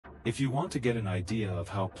If you want to get an idea of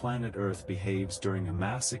how planet Earth behaves during a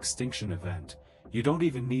mass extinction event, you don't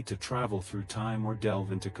even need to travel through time or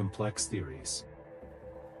delve into complex theories.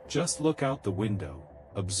 Just look out the window,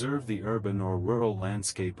 observe the urban or rural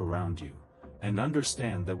landscape around you, and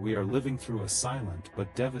understand that we are living through a silent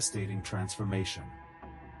but devastating transformation.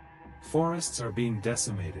 Forests are being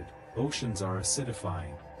decimated, oceans are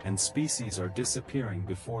acidifying, and species are disappearing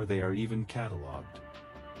before they are even catalogued.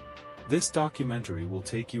 This documentary will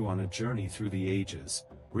take you on a journey through the ages,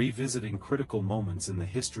 revisiting critical moments in the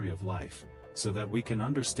history of life, so that we can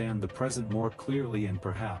understand the present more clearly and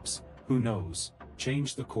perhaps, who knows,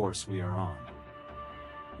 change the course we are on.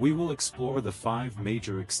 We will explore the 5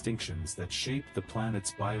 major extinctions that shaped the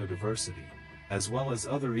planet's biodiversity, as well as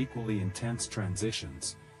other equally intense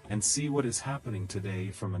transitions, and see what is happening today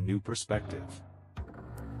from a new perspective.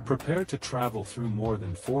 Prepare to travel through more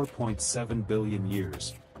than 4.7 billion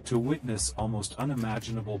years, to witness almost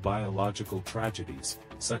unimaginable biological tragedies,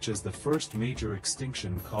 such as the first major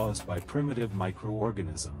extinction caused by primitive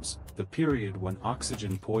microorganisms, the period when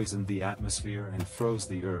oxygen poisoned the atmosphere and froze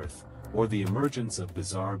the Earth, or the emergence of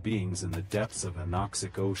bizarre beings in the depths of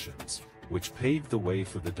anoxic oceans, which paved the way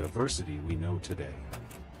for the diversity we know today.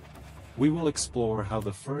 We will explore how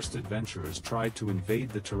the first adventurers tried to invade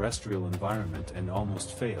the terrestrial environment and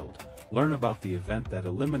almost failed, learn about the event that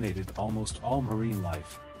eliminated almost all marine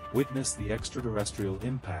life, witness the extraterrestrial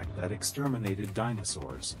impact that exterminated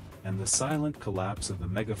dinosaurs, and the silent collapse of the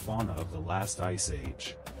megafauna of the last ice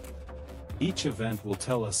age. Each event will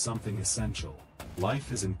tell us something essential.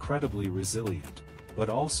 Life is incredibly resilient, but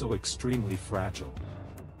also extremely fragile.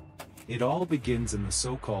 It all begins in the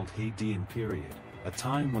so-called Hadean period, a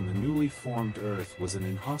time when the newly formed Earth was an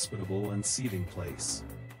inhospitable and seething place.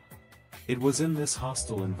 It was in this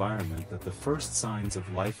hostile environment that the first signs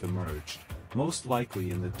of life emerged, most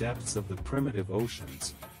likely in the depths of the primitive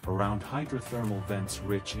oceans, around hydrothermal vents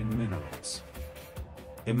rich in minerals.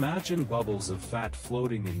 Imagine bubbles of fat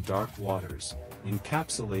floating in dark waters,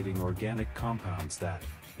 encapsulating organic compounds that,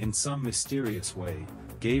 in some mysterious way,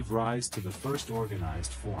 gave rise to the first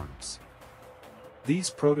organized forms. These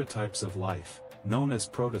prototypes of life, known as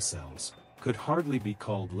protocells, could hardly be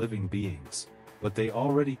called living beings, but they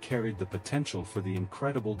already carried the potential for the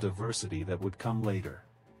incredible diversity that would come later.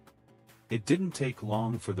 It didn't take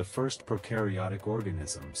long for the first prokaryotic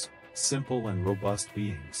organisms, simple and robust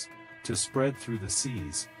beings, to spread through the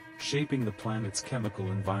seas, shaping the planet's chemical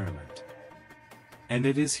environment. And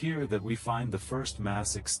it is here that we find the first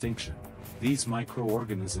mass extinction. These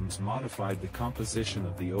microorganisms modified the composition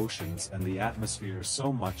of the oceans and the atmosphere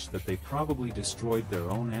so much that they probably destroyed their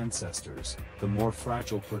own ancestors, the more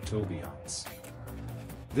fragile protobionts.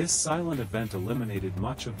 This silent event eliminated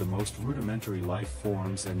much of the most rudimentary life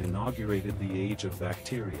forms and inaugurated the age of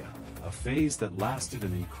bacteria, a phase that lasted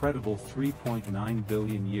an incredible 3.9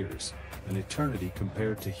 billion years, an eternity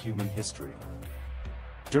compared to human history.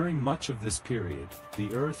 During much of this period,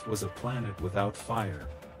 the Earth was a planet without fire,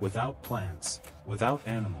 without plants, without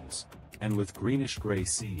animals, and with greenish-gray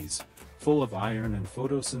seas, full of iron and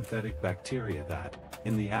photosynthetic bacteria that,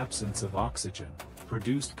 in the absence of oxygen,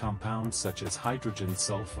 produced compounds such as hydrogen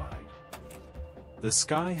sulfide. The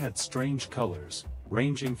sky had strange colors,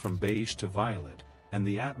 ranging from beige to violet, and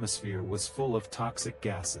the atmosphere was full of toxic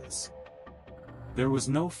gases. There was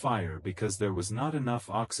no fire because there was not enough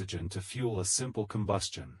oxygen to fuel a simple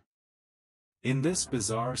combustion. In this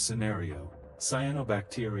bizarre scenario,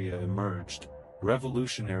 cyanobacteria emerged,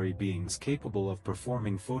 revolutionary beings capable of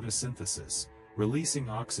performing photosynthesis, releasing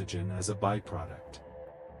oxygen as a byproduct.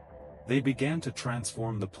 They began to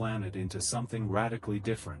transform the planet into something radically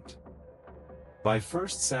different. By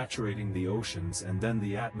first saturating the oceans and then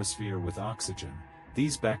the atmosphere with oxygen,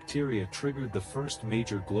 these bacteria triggered the first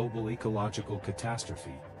major global ecological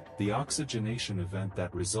catastrophe, the oxygenation event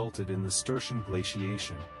that resulted in the Sturtian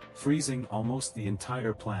glaciation, freezing almost the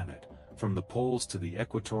entire planet, from the poles to the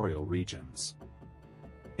equatorial regions.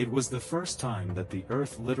 It was the first time that the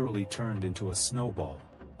Earth literally turned into a snowball,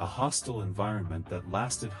 a hostile environment that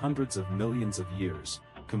lasted hundreds of millions of years,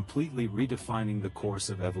 completely redefining the course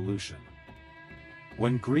of evolution.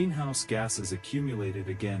 When greenhouse gases accumulated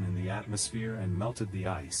again in the atmosphere and melted the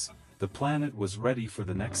ice, the planet was ready for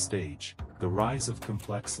the next stage, the rise of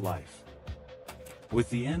complex life. With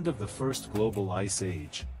the end of the first global ice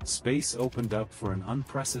age, space opened up for an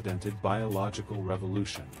unprecedented biological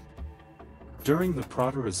revolution. During the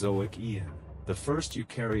Proterozoic Eon, the first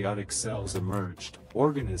eukaryotic cells emerged,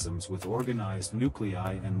 organisms with organized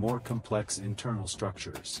nuclei and more complex internal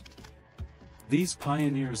structures. These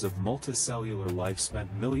pioneers of multicellular life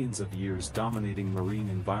spent millions of years dominating marine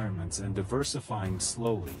environments and diversifying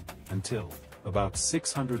slowly, until, about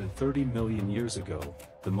 630 million years ago,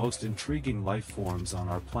 the most intriguing life forms on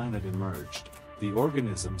our planet emerged, the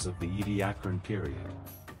organisms of the Ediacaran period.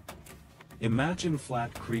 Imagine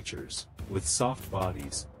flat creatures, with soft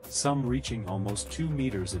bodies, some reaching almost 2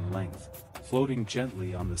 meters in length, floating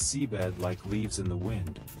gently on the seabed like leaves in the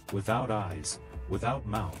wind, without eyes, without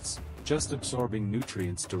mouths, just absorbing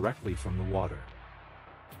nutrients directly from the water.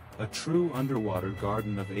 A true underwater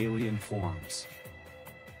garden of alien forms.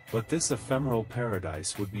 But this ephemeral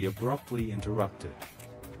paradise would be abruptly interrupted.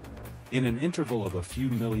 In an interval of a few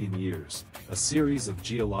million years, a series of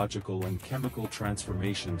geological and chemical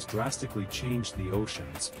transformations drastically changed the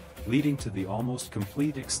oceans, leading to the almost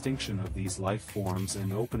complete extinction of these life forms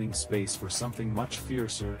and opening space for something much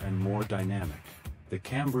fiercer and more dynamic: the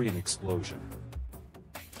Cambrian explosion.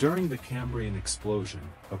 During the Cambrian explosion,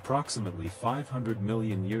 approximately 500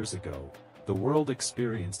 million years ago, the world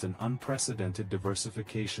experienced an unprecedented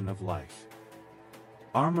diversification of life.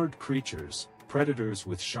 Armored creatures, predators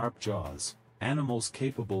with sharp jaws, animals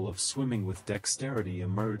capable of swimming with dexterity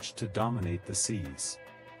emerged to dominate the seas.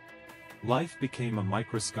 Life became a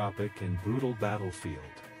microscopic and brutal battlefield.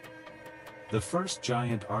 The first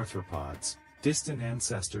giant arthropods, distant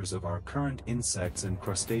ancestors of our current insects and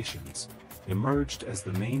crustaceans, emerged as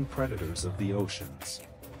the main predators of the oceans.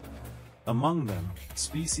 Among them,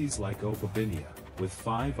 species like Ordovician, with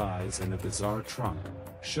 5 eyes and a bizarre trunk,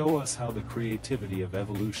 show us how the creativity of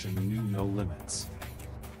evolution knew no limits.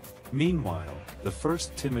 Meanwhile, the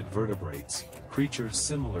first timid vertebrates, creatures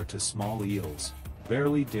similar to small eels,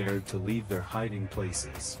 barely dared to leave their hiding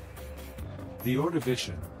places. The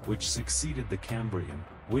Ordovician, which succeeded the Cambrian,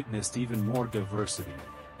 witnessed even more diversity: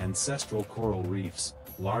 ancestral coral reefs,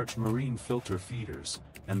 large marine filter feeders,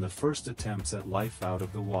 and the first attempts at life out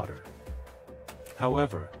of the water.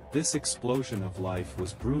 However, this explosion of life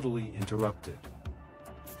was brutally interrupted.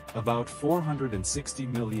 About 460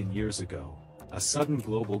 million years ago, a sudden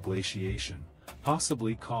global glaciation,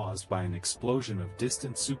 possibly caused by an explosion of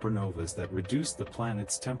distant supernovas that reduced the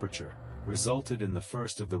planet's temperature, resulted in the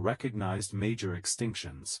first of the recognized major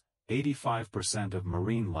extinctions. 85% of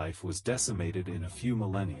marine life was decimated in a few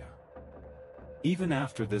millennia. Even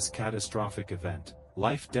after this catastrophic event,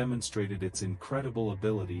 life demonstrated its incredible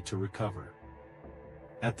ability to recover.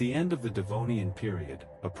 At the end of the Devonian period,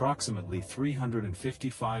 approximately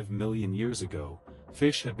 355 million years ago,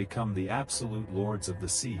 fish had become the absolute lords of the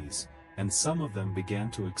seas, and some of them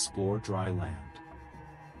began to explore dry land.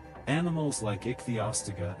 Animals like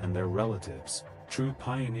Ichthyostega and their relatives, true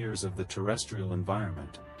pioneers of the terrestrial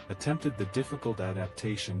environment, attempted the difficult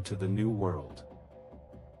adaptation to the new world.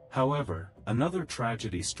 However, another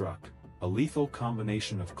tragedy struck: a lethal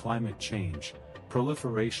combination of climate change,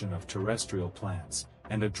 proliferation of terrestrial plants,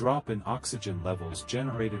 and a drop in oxygen levels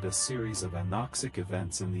generated a series of anoxic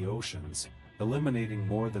events in the oceans, eliminating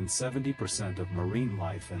more than 70% of marine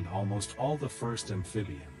life and almost all the first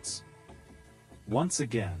amphibians. Once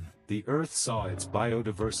again, the Earth saw its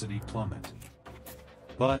biodiversity plummet.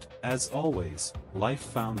 But, as always, life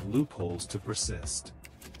found loopholes to persist.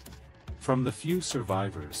 From the few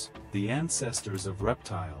survivors, the ancestors of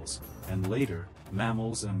reptiles, and later,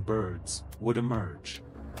 mammals and birds, would emerge.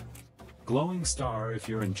 Glowing star, if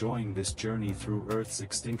you're enjoying this journey through Earth's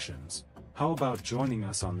extinctions, how about joining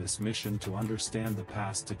us on this mission to understand the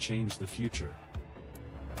past to change the future?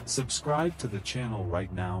 Subscribe to the channel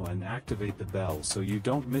right now and activate the bell so you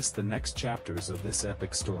don't miss the next chapters of this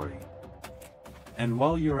epic story. And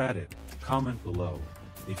while you're at it, comment below: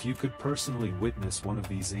 if you could personally witness one of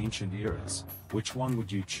these ancient eras, which one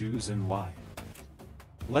would you choose and why?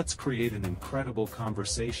 Let's create an incredible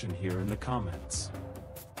conversation here in the comments.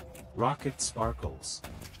 Rocket sparkles.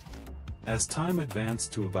 As time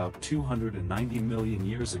advanced to about 290 million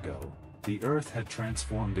years ago, the Earth had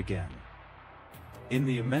transformed again. In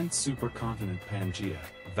the immense supercontinent Pangaea,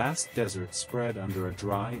 vast deserts spread under a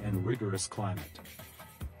dry and rigorous climate.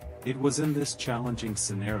 It was in this challenging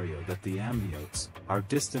scenario that the amniotes, our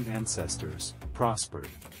distant ancestors, prospered.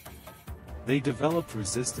 They developed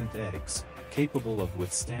resistant eggs, capable of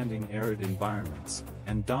withstanding arid environments,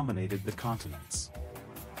 and dominated the continents.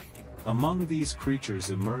 Among these creatures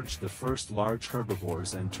emerged the first large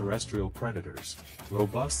herbivores and terrestrial predators,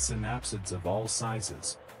 robust synapsids of all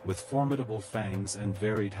sizes, with formidable fangs and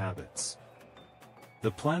varied habits. The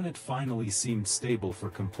planet finally seemed stable for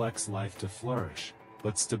complex life to flourish,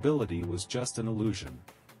 but stability was just an illusion.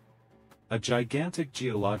 A gigantic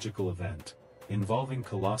geological event, involving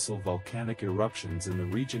colossal volcanic eruptions in the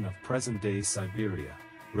region of present-day Siberia,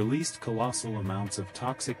 released colossal amounts of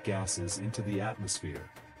toxic gases into the atmosphere,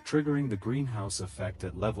 triggering the greenhouse effect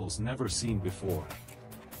at levels never seen before.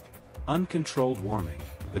 Uncontrolled warming,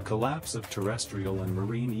 the collapse of terrestrial and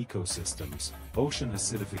marine ecosystems, ocean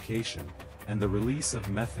acidification, and the release of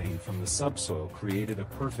methane from the subsoil created a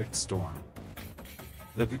perfect storm.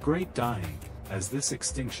 The Great Dying, as this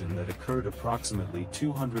extinction that occurred approximately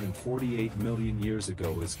 248 million years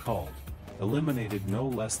ago is called, eliminated no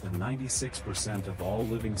less than 96% of all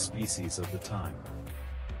living species of the time.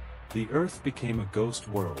 The Earth became a ghost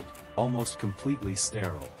world, almost completely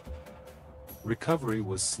sterile. Recovery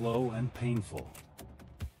was slow and painful.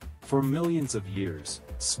 For millions of years,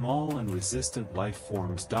 small and resistant life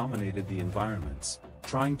forms dominated the environments,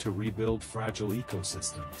 trying to rebuild fragile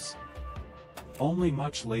ecosystems. Only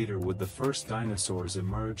much later would the first dinosaurs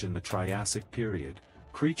emerge in the Triassic period,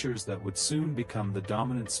 creatures that would soon become the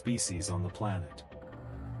dominant species on the planet.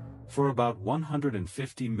 For about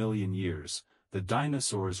 150 million years, the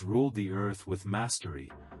dinosaurs ruled the Earth with mastery,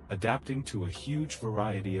 adapting to a huge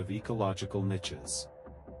variety of ecological niches.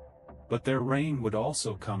 But their reign would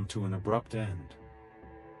also come to an abrupt end.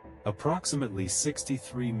 Approximately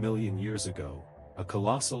 63 million years ago, a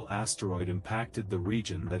colossal asteroid impacted the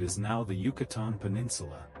region that is now the Yucatan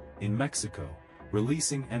Peninsula, in Mexico,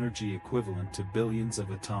 releasing energy equivalent to billions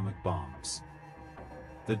of atomic bombs.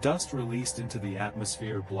 The dust released into the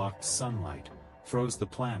atmosphere blocked sunlight, froze the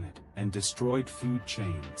planet, and destroyed food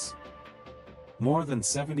chains. More than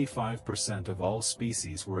 75% of all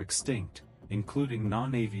species were extinct, including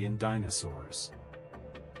non-avian dinosaurs.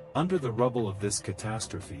 Under the rubble of this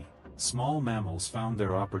catastrophe, small mammals found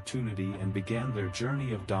their opportunity and began their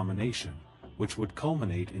journey of domination, which would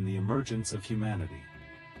culminate in the emergence of humanity.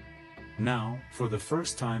 Now, for the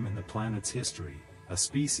first time in the planet's history, a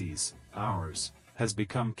species, ours, has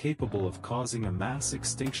become capable of causing a mass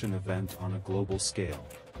extinction event on a global scale.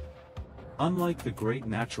 Unlike the great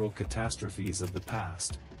natural catastrophes of the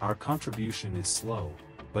past, our contribution is slow,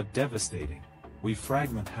 but devastating. We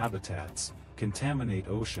fragment habitats, contaminate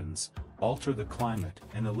oceans, alter the climate,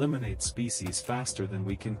 and eliminate species faster than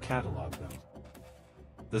we can catalog them.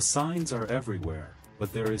 The signs are everywhere,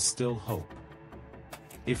 but there is still hope.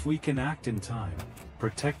 If we can act in time,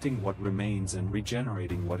 protecting what remains and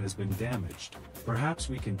regenerating what has been damaged, perhaps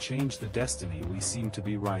we can change the destiny we seem to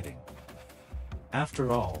be writing.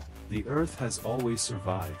 After all, the Earth has always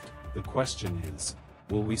survived. The question is,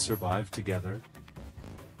 will we survive together?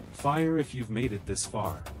 Fire if you've made it this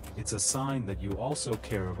far. It's a sign that you also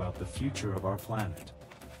care about the future of our planet.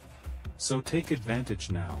 So take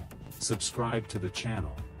advantage now, subscribe to the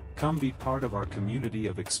channel, come be part of our community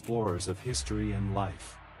of explorers of history and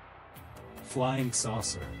life. Flying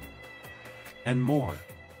saucer. And more.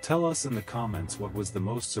 Tell us in the comments what was the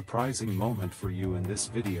most surprising moment for you in this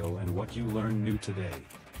video and what you learned new today.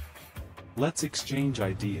 Let's exchange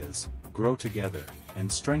ideas, grow together,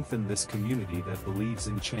 and strengthen this community that believes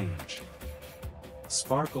in change.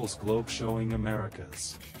 Sparkle's Globe showing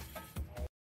Americas.